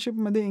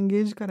रिलेशनशिपमध्ये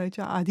एंगेज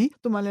करायच्या आधी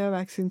तुम्हाला या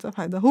वॅक्सिनचा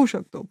फायदा होऊ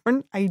शकतो. पण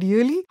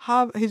आयडियली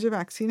हे जे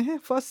वॅक्सिन आहे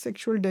फर्स्ट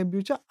सेक्शुअल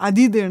डेब्यूच्या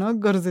आधी देणं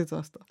गरजेचं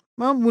असतं.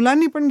 मग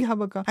मुलांनी पण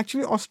घ्यावं का?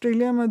 ऍक्च्युली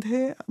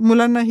ऑस्ट्रेलियामध्ये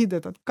मुलांनाही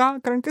देतात का,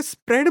 कारण की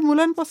स्प्रेड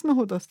मुलांपासून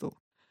होत असतो.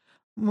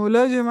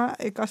 मुलं जेव्हा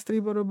एका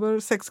स्त्रीबरोबर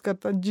सेक्स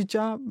करतात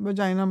जिच्या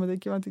वजायनामध्ये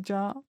किंवा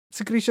तिच्या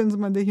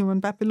सिक्रिशन्समध्ये ह्युमन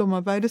पॅपिलोमा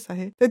व्हायरस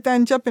आहे, ते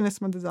त्यांच्या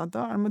पेनिसमध्ये जातं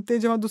आणि मग ते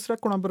जेव्हा दुसऱ्या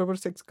कोणाबरोबर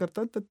सेक्स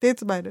करतात तर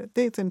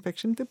तेच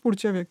इन्फेक्शन ते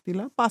पुढच्या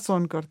व्यक्तीला पास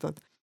ऑन करतात.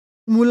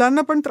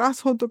 मुलांना पण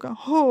त्रास होतो का?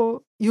 हो.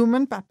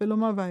 ह्युमन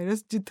पॅपिलोमा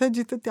व्हायरस जिथे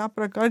जिथे त्या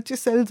प्रकारचे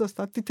सेल्स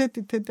असतात तिथे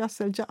तिथे त्या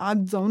सेलच्या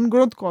आत जाऊन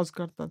ग्रोथ कॉज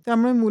करतात.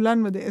 त्यामुळे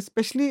मुलांमध्ये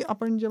एस्पेशली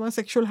आपण जेव्हा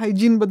सेक्शुअल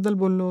हायजीन बद्दल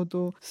बोललो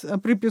होतो,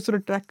 प्रिप्युसरी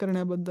ट्रॅक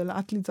करण्याबद्दल,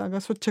 आतली जागा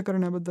स्वच्छ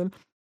करण्याबद्दल,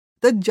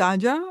 तर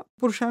ज्या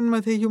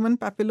पुरुषांमध्ये ह्युमन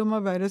पॅपिलोमा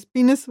व्हायरस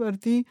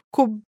पिनिसवरती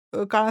खूप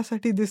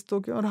काळासाठी दिसतो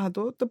किंवा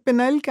राहतो, तर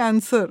पेनाइल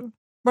कॅन्सर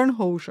पण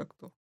होऊ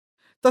शकतो.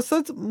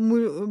 तसंच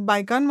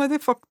बायकांमध्ये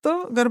फक्त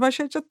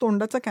गर्भाशयाच्या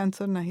तोंडाचा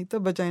कॅन्सर नाही, तर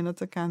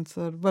वजायनाचा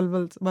कॅन्सर,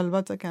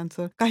 वल्वाचा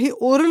कॅन्सर, काही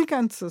ओरल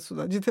कॅन्सर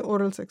सुद्धा, जिथे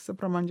ओरल सेक्सचं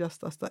प्रमाण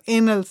जास्त असतं,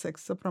 एनल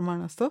सेक्सचं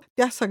प्रमाण असतं,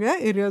 त्या सगळ्या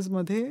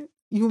एरियाजमध्ये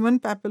ह्युमन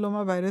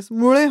पॅपिलोमा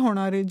व्हायरसमुळे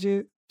होणारे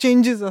जे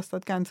चेंजेस असतात,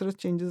 कॅन्सरस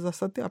चेंजेस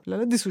असतात, ते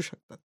आपल्याला दिसू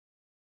शकतात.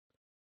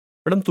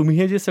 मॅडम, तुम्ही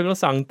हे जे सगळं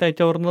सांगता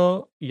याच्यावरनं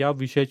या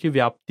विषयाची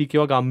व्याप्ती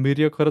किंवा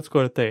गांभीर्य खरंच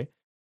कळतंय.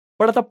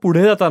 पण आता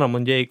पुढे जाताना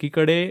म्हणजे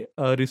एकीकडे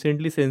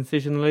रिसेंटली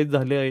सेन्सेशनलाइज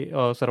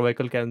झाले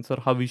सर्व्हायकल कॅन्सर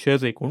हा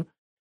विषयच एकूण.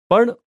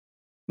 पण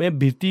म्हणजे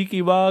भीती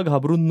किंवा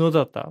घाबरून न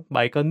जाता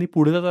बायकांनी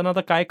पुढे जाताना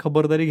आता काय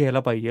खबरदारी घ्यायला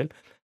पाहिजे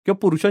किंवा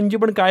पुरुषांची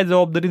पण काय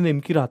जबाबदारी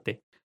नेमकी राहते?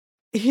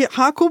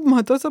 हा खूप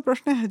महत्वाचा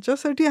प्रश्न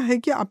ह्याच्यासाठी आहे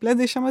की आपल्या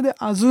देशामध्ये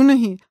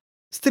अजूनही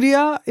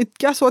स्त्रिया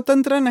इतक्या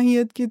स्वतंत्र नाही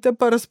आहेत की ते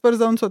परस्पर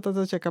जाऊन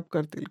स्वतःचा चेकअप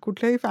करतील.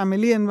 कुठल्याही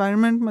फॅमिली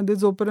एन्व्हायरमेंटमध्ये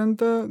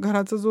जोपर्यंत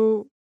घराचा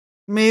जो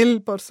मेल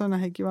पर्सन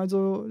आहे किंवा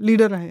जो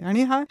लीडर आहे,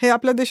 आणि हे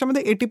आपल्या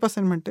देशामध्ये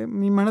 80% म्हणते,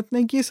 मी म्हणत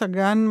नाही की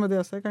सगळ्यांमध्ये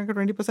असं आहे, कारण की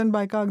 20%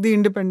 बायका अगदी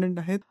इंडिपेंडेंट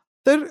आहेत.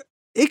 तर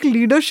एक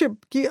लीडरशिप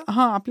की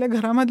आपल्या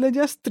घरामधल्या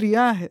ज्या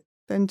स्त्रिया आहेत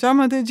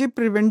त्यांच्यामध्ये जे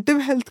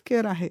प्रिव्हेंटिव्ह हेल्थ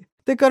केअर आहे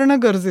ते करणं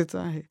गरजेचं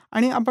आहे.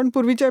 आणि आपण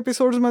पूर्वीच्या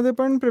एपिसोड्समध्ये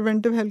पण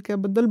प्रिव्हेंटिव्ह हेल्थ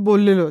केअरबद्दल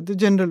बोललेलो होतो.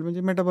 जनरल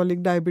म्हणजे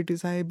मेटाबॉलिक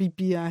डायबिटीस आहे,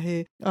 बीपी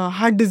आहे,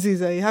 हार्ट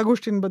डिझीज आहे, ह्या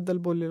गोष्टींबद्दल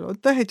बोललेलो होतो.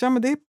 तर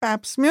ह्याच्यामध्ये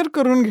पॅप्समियर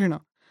करून घेणं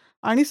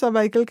आणि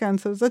सर्व्हायकल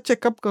कॅन्सरचा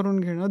चेकअप करून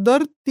घेणं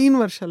दर 3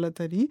 वर्षाला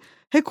तरी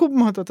हे खूप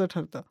महत्त्वाचं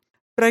ठरतं.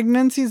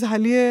 प्रेग्नन्सी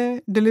झाली आहे,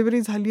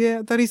 डिलिव्हरी झाली आहे.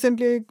 आता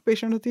रिसेंटली एक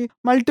पेशंट होती,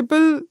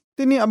 मल्टिपल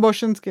तिने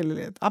अबॉर्शन्स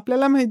केलेले आहेत.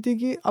 आपल्याला माहिती आहे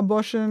की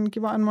अबॉर्शन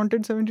किंवा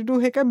अनवॉन्टेड 72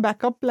 हे काही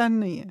बॅकअप प्लॅन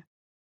नाही आहे.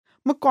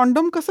 मग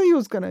कॉन्डोम कसं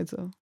यूज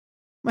करायचं?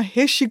 मग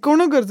हे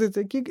शिकवणं गरजेचं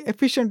आहे की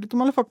एफिशियंटली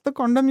तुम्हाला फक्त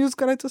कॉन्डोम यूज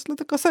करायचं असलं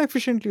तर कसं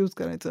एफिशियंटली यूज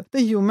करायचं. तर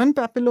ह्युमन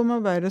पॅपिलोमा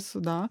व्हायरस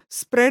सुद्धा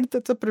स्प्रेड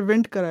त्याचं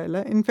प्रिव्हेंट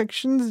करायला,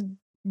 इन्फेक्शन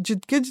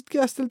जितके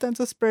असतील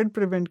त्यांचं स्प्रेड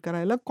प्रिव्हेंट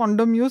करायला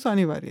कॉन्डोम यूज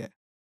अनिवार्य आहे.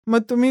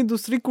 मग तुम्ही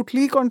दुसरी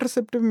कुठलीही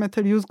कॉन्ट्रासेप्टिव्ह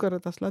मेथड यूज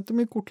करत असला,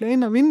 तुम्ही कुठल्याही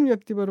नवीन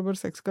व्यक्तीबरोबर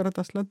सेक्स करत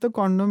असलात तर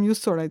कॉन्डोम यूज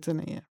सोडायचं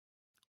नाही आहे.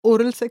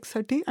 ओरल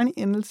सेक्ससाठी आणि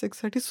एनल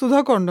सेक्ससाठी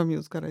सुद्धा कॉन्डोम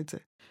यूज करायचं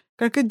आहे.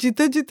 कारण की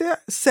जिथे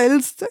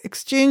सेल्सचं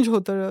एक्सचेंज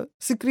होतं,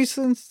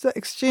 सिक्रिशन्सचं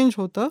एक्सचेंज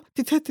होतं,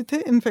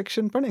 तिथे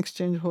इन्फेक्शन पण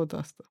एक्सचेंज होत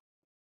असतं.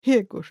 ही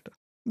एक गोष्ट.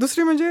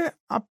 दुसरी म्हणजे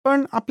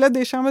आपण आपल्या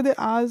देशामध्ये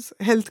आज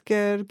हेल्थ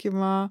केअर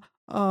किंवा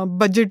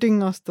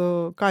बजेटिंग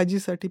असतं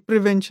काळजीसाठी,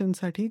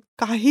 प्रिव्हेन्शनसाठी.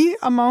 काही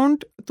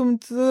अमाऊंट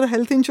तुमचं जर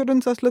हेल्थ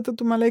इन्शुरन्स असलं तर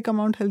तुम्हाला एक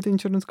अमाऊंट हेल्थ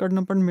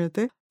इन्शुरन्सकडनं पण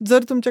मिळते.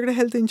 जर तुमच्याकडे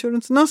हेल्थ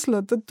इन्शुरन्स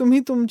नसलं तर तुम्ही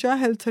तुमच्या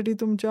हेल्थसाठी,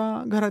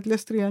 तुमच्या घरातल्या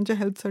स्त्रियांच्या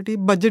हेल्थसाठी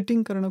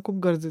बजेटिंग करणं खूप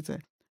गरजेचं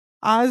आहे.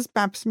 आज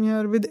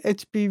पॅप्समियर with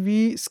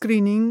HPV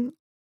screening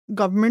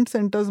government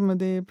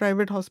सेंटर्समध्ये,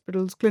 private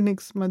hospitals,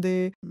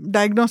 क्लिनिक्समध्ये,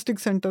 diagnostic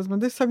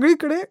सेंटर्समध्ये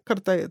सगळीकडे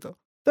करता येतं.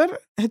 तर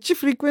ह्याची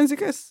फ्रिक्वेन्सी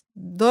काय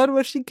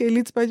दरवर्षी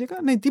केलीच पाहिजे का?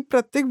 नाही, ती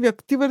प्रत्येक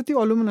व्यक्तीवरती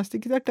अवलंबून असते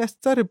की त्या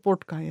टेस्टचा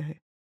रिपोर्ट काय आहे.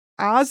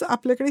 आज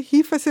आपल्याकडे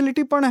ही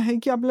फॅसिलिटी पण आहे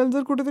की आपल्याला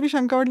जर कुठेतरी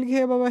शंका वाटली की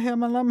हे बाबा हे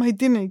आम्हाला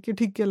माहिती नाही की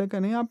ठीक केलं का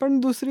नाही, आपण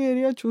दुसरी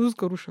एरिया चूज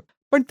करू शकतो.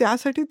 पण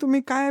त्यासाठी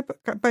तुम्ही काय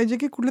पाहिजे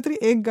की कुठेतरी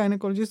एक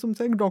गायनेकॉलॉजिस्ट,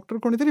 तुमचा एक डॉक्टर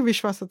कोणीतरी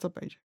विश्वासाचा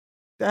पाहिजे.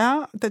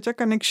 त्याच्या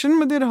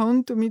कनेक्शनमध्ये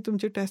राहून तुम्ही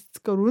तुमचे टेस्ट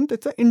करून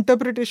त्याचं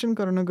इंटरप्रिटेशन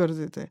करणं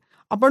गरजेचं आहे.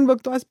 आपण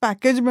बघतो आज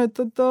पॅकेज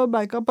मिळतं तर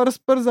बायका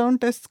परस्पर जाऊन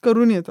टेस्ट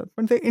करून येतात,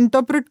 पण ते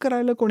इंटरप्रिट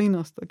करायला कोणी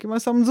नसतं किंवा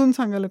समजून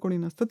सांगायला कोणी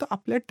नसतं. तर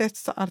आपल्या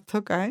टेस्टचा अर्थ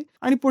काय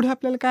आणि पुढे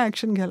आपल्याला काय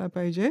ॲक्शन घ्यायला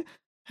पाहिजे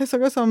हे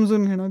सगळं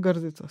समजून घेणं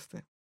गरजेचं असतं.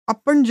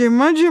 आपण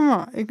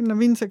जेव्हा एक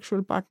नवीन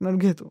सेक्शुअल पार्टनर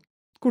घेतो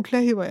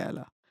कुठल्याही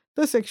वयाला,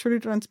 तर सेक्शुअली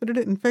ट्रान्समिटेड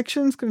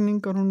इन्फेक्शन स्क्रीनिंग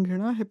करून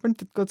घेणं हे पण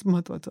तितकंच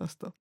महत्त्वाचं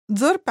असतं.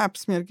 जर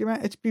पॅप्समियर किंवा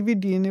HPV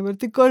DNA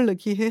वरती कळलं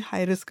की हे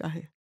हाय रिस्क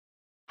आहे,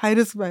 हाय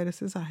रिस्क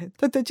व्हायरसेस आहेत,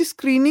 तर त्याची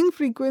स्क्रीनिंग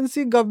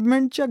फ्रिक्वेन्सी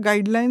गव्हर्नमेंटच्या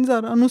गाईडलाईन्स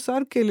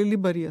अनुसार केलेली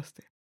बरी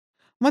असते.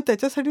 मग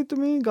त्याच्यासाठी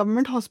तुम्ही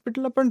गव्हर्नमेंट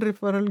हॉस्पिटलला पण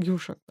रेफरल घेऊ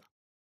शकता.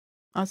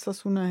 आज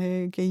ससून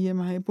आहे,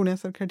 KEM आहे,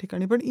 पुण्यासारख्या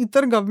ठिकाणी. पण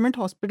इतर गव्हर्नमेंट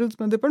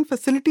हॉस्पिटल्समध्ये पण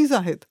फॅसिलिटीज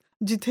आहेत,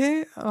 जिथे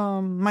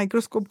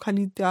मायक्रोस्कोप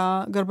खाली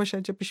त्या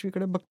गर्भाशयाच्या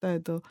पिशवीकडे बघता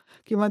येतं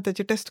किंवा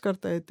त्याची टेस्ट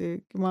करता येते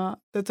किंवा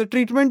त्याचं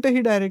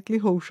ट्रीटमेंटही डायरेक्टली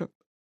होऊ शकतं.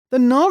 तर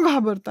न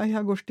घाबरता ह्या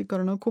गोष्टी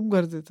करणं खूप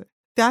गरजेचं आहे.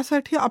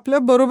 त्यासाठी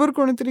आपल्याबरोबर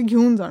कोणीतरी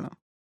घेऊन जाणं,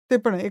 ते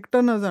पण आहे.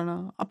 एकटं न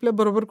जाणं,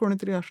 आपल्याबरोबर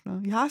कोणीतरी असणं,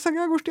 ह्या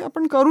सगळ्या गोष्टी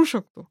आपण करू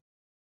शकतो.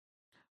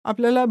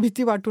 आपल्याला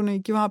भीती वाटू नये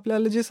किंवा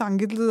आपल्याला जे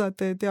सांगितलं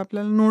जातंय ते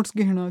आपल्याला नोट्स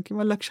घेणं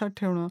किंवा लक्षात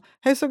ठेवणं,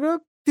 हे सगळं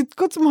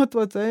तितकंच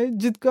महत्त्वाचं आहे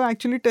जितकं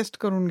ॲक्च्युअली टेस्ट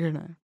करून घेणं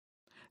आहे.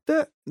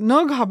 तर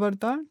न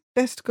घाबरता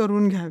टेस्ट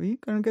करून घ्यावी,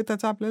 कारण की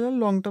त्याचा आपल्याला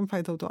लाँग टर्म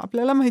फायदा होतो.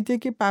 आपल्याला माहिती आहे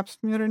की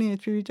पॅप्समियर आणि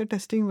HPVच्या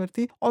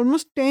टेस्टिंगवरती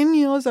ऑलमोस्ट 10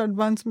 इयर्स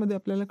ॲडव्हान्समध्ये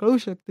आपल्याला कळू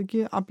शकतं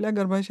की आपल्या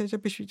गर्भाशयाच्या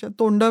पिशवीच्या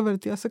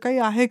तोंडावरती असं काही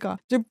आहे का,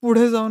 जे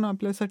पुढे जाऊन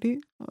आपल्यासाठी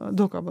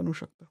धोका बनू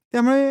शकतं.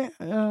 त्यामुळे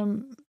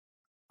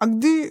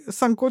अगदी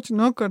संकोच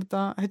न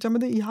करता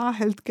ह्याच्यामध्ये ह्या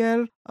हेल्थ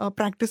केअर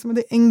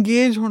प्रॅक्टिसमध्ये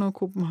एंगेज होणं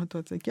खूप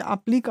महत्त्वाचं आहे, की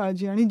आपली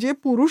काळजी आणि जे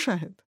पुरुष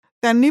आहेत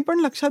त्यांनी पण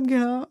लक्षात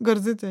घेणं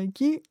गरजेचं आहे,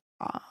 की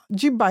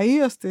जी बाई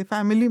असते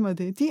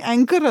फॅमिलीमध्ये ती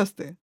अँकर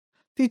असते.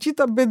 तिची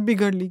तब्येत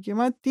बिघडली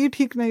किंवा ती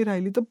ठीक नाही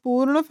राहिली तर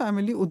पूर्ण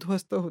फॅमिली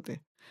उद्ध्वस्त होते.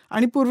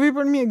 आणि पूर्वी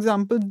पण मी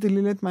एक्झाम्पल्स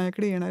दिलेले आहेत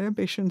माझ्याकडे येणाऱ्या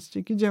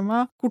पेशंट्सची, की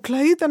जेव्हा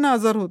कुठलाही त्यांना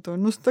आजार होतो,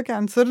 नुसतं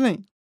कॅन्सर नाही,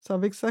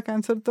 सर्व्हिक्सचा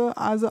कॅन्सर तर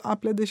आज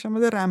आपल्या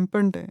देशामध्ये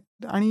रॅम्पंट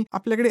आहे आणि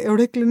आपल्याकडे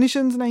एवढे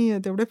क्लिनिशियन्स नाही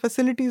आहेत, एवढे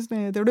फॅसिलिटीज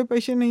नाही आहेत, एवढे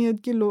पैसे नाही आहेत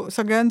की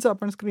सगळ्यांचं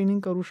आपण स्क्रीनिंग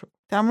करू शकतो.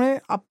 त्यामुळे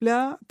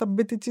आपल्या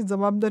तब्येतीची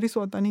जबाबदारी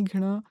स्वतःनी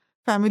घेणं,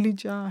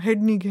 फॅमिलीच्या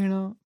हेडनी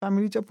घेणं,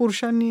 फॅमिलीच्या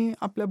पुरुषांनी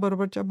आपल्या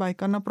बरोबरच्या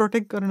बायकांना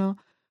प्रोटेक्ट करणं,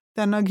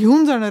 त्यांना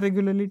घेऊन जाणं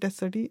रेग्युलरली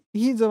टेस्टसाठी,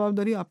 ही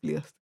जबाबदारी आपली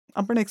असते.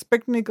 आपण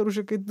एक्सपेक्ट नाही करू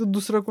शकत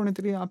दुसरं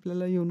कोणीतरी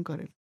आपल्याला येऊन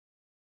करेल.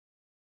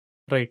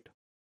 राईट.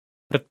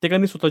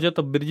 प्रत्येकाने स्वतःच्या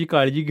तब्येतीची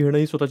काळजी घेणं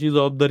ही स्वतःची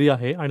जबाबदारी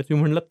आहे आणि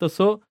तुम्ही म्हणलात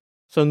तसं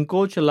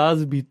संकोच,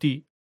 लाज, भीती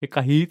हे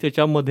काहीही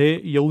त्याच्यामध्ये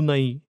येऊ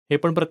नये हे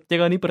पण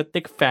प्रत्येकाने,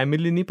 प्रत्येक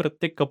फॅमिलीनी,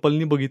 प्रत्येक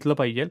कपलनी बघितलं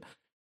पाहिजे.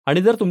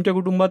 आणि जर तुमच्या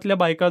कुटुंबातल्या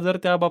बायका जर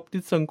त्या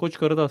बाबतीत संकोच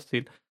करत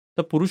असतील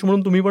तर पुरुष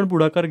म्हणून तुम्ही पण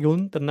पुढाकार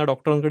घेऊन त्यांना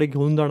डॉक्टरांकडे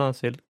घेऊन जाणं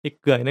असेल, एक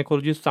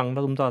गायनेकॉलॉजिस्ट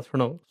चांगला तुमचा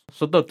असणं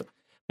सतत,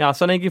 हे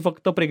असं नाही की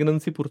फक्त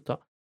प्रेग्नन्सी पुरता,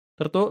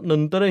 तर तो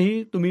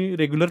नंतरही तुम्ही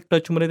रेग्युलर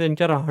टचमध्ये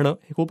त्यांच्या राहणं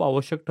हे खूप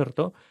आवश्यक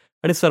ठरतं.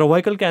 आणि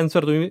सर्व्हायकल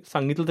कॅन्सर तुम्ही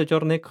सांगितलं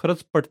त्याच्यावरनं एक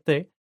खरंच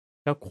पटतंय.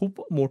 हा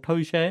खूप मोठा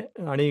विषय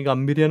आहे आणि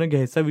गांभीर्यानं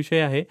घ्यायचा विषय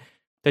आहे.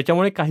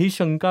 त्याच्यामुळे काही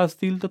शंका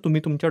असतील तर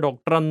तुम्ही तुमच्या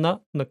डॉक्टरांना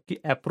नक्की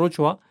अप्रोच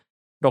व्हा.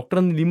 डॉक्टर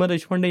निलिमा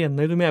देशपांडे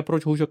यांनाही तुम्ही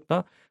अप्रोच होऊ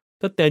शकता.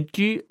 तर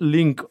त्यांची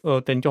लिंक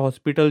त्यांच्या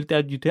हॉस्पिटल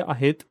त्या जिथे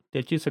आहेत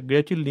त्याची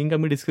सगळ्याची लिंक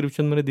आम्ही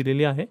डिस्क्रिप्शनमध्ये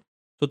दिलेली आहे.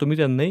 तर तुम्ही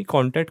त्यांनाही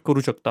कॉन्टॅक्ट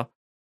करू शकता.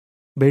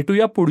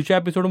 भेटूया पुढच्या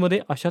एपिसोडमध्ये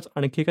अशाच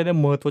आणखी एखाद्या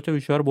महत्त्वाच्या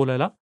विषयावर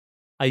बोलायला.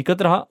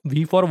 ऐकत रहा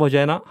व्ही फॉर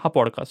वजायना हा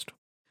podcast.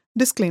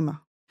 Disclaimer.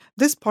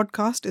 This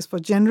podcast is for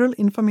general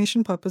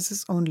information purposes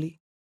only.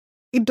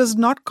 It does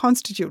not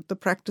constitute the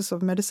practice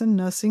of medicine,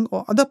 nursing,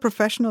 or other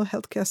professional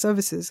healthcare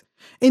services,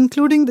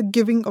 including the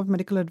giving of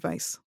medical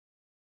advice.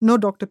 No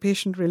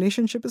doctor-patient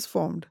relationship is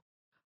formed.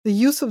 The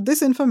use of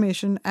this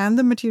information and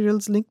the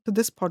materials linked to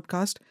this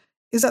podcast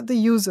is at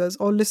the user's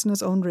or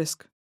listener's own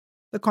risk.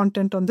 The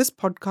content on this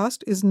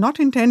podcast is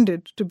not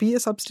intended to be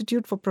a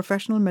substitute for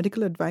professional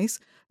medical advice,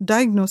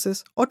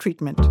 diagnosis, or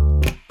treatment.